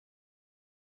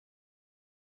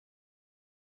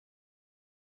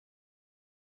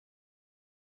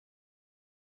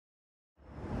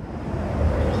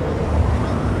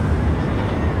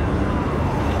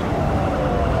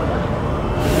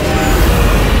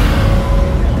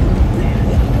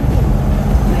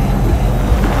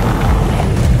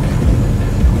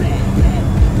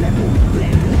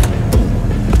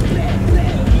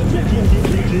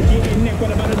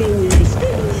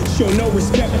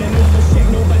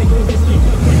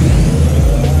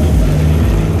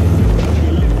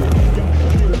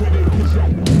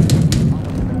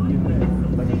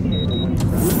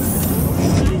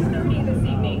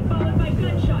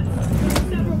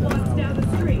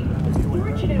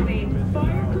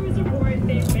Fire crews report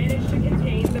they've managed to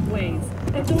contain the blaze.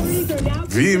 Authorities are now...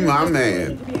 V, my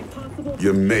man.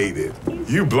 You made it.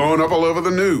 You blowing up all over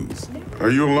the news. Are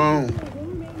you alone?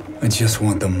 I just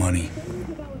want the money.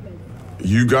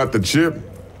 You got the chip?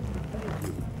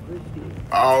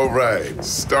 All right,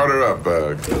 start her up,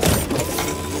 Bug.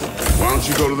 Why don't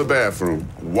you go to the bathroom,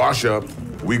 wash up,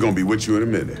 we gonna be with you in a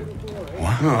minute.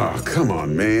 What? Oh, come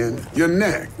on, man. Your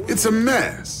neck, it's a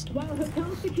mess. While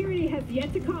hotel security has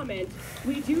yet to comment,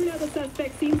 we do know the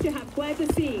suspect seems to have fled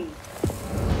the scene.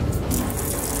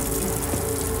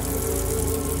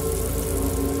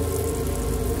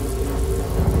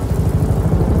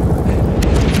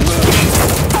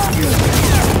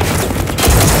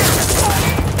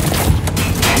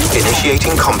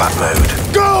 Initiating combat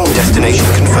mode. Go! Destination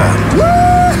confirmed. Woo!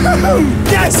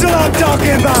 That's what I'm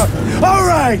talking about!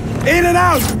 Alright! In and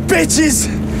out, bitches!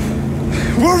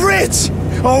 We're rich!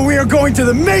 Oh, we are going to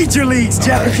the major leagues,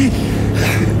 Jackie!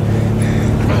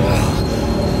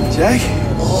 Jack?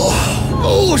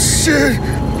 Oh, shit!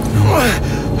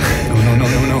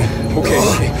 No.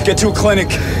 Okay, get to a clinic,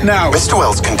 now! Mr.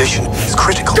 Wells' condition is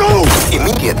critical. Go!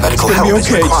 Immediate medical It's gonna help be okay.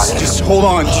 is required. Just hold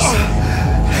on.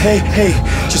 Hey,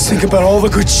 just think about all the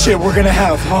good shit we're gonna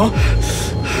have, huh?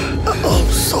 I'm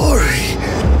sorry.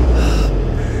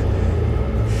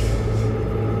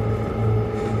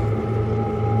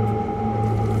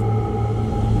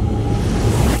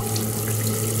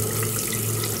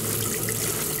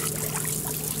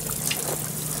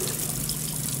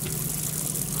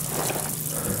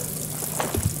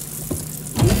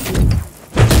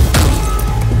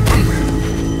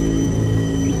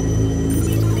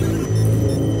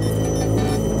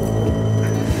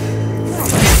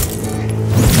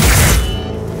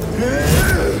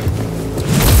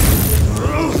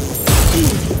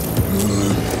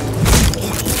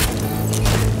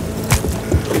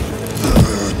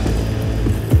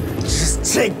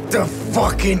 Take the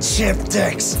fucking chip,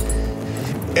 Dex.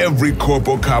 Every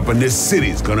corporal cop in this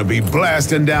city's gonna be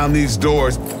blasting down these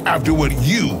doors after what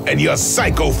you and your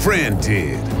psycho friend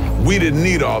did. We didn't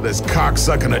need all this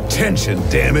cocksucking attention,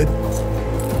 damn it.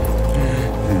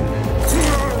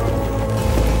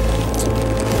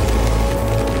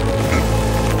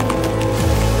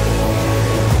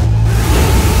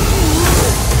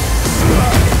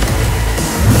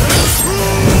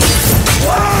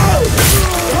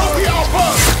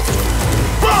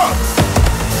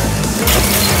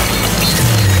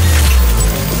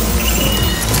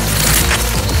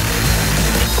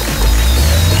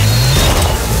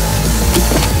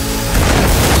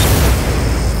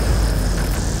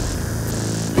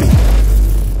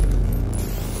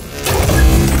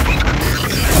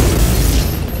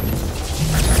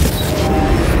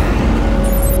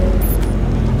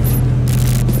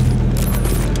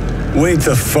 Wake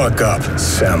the fuck up,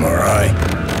 samurai.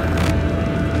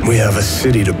 We have a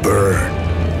city to burn.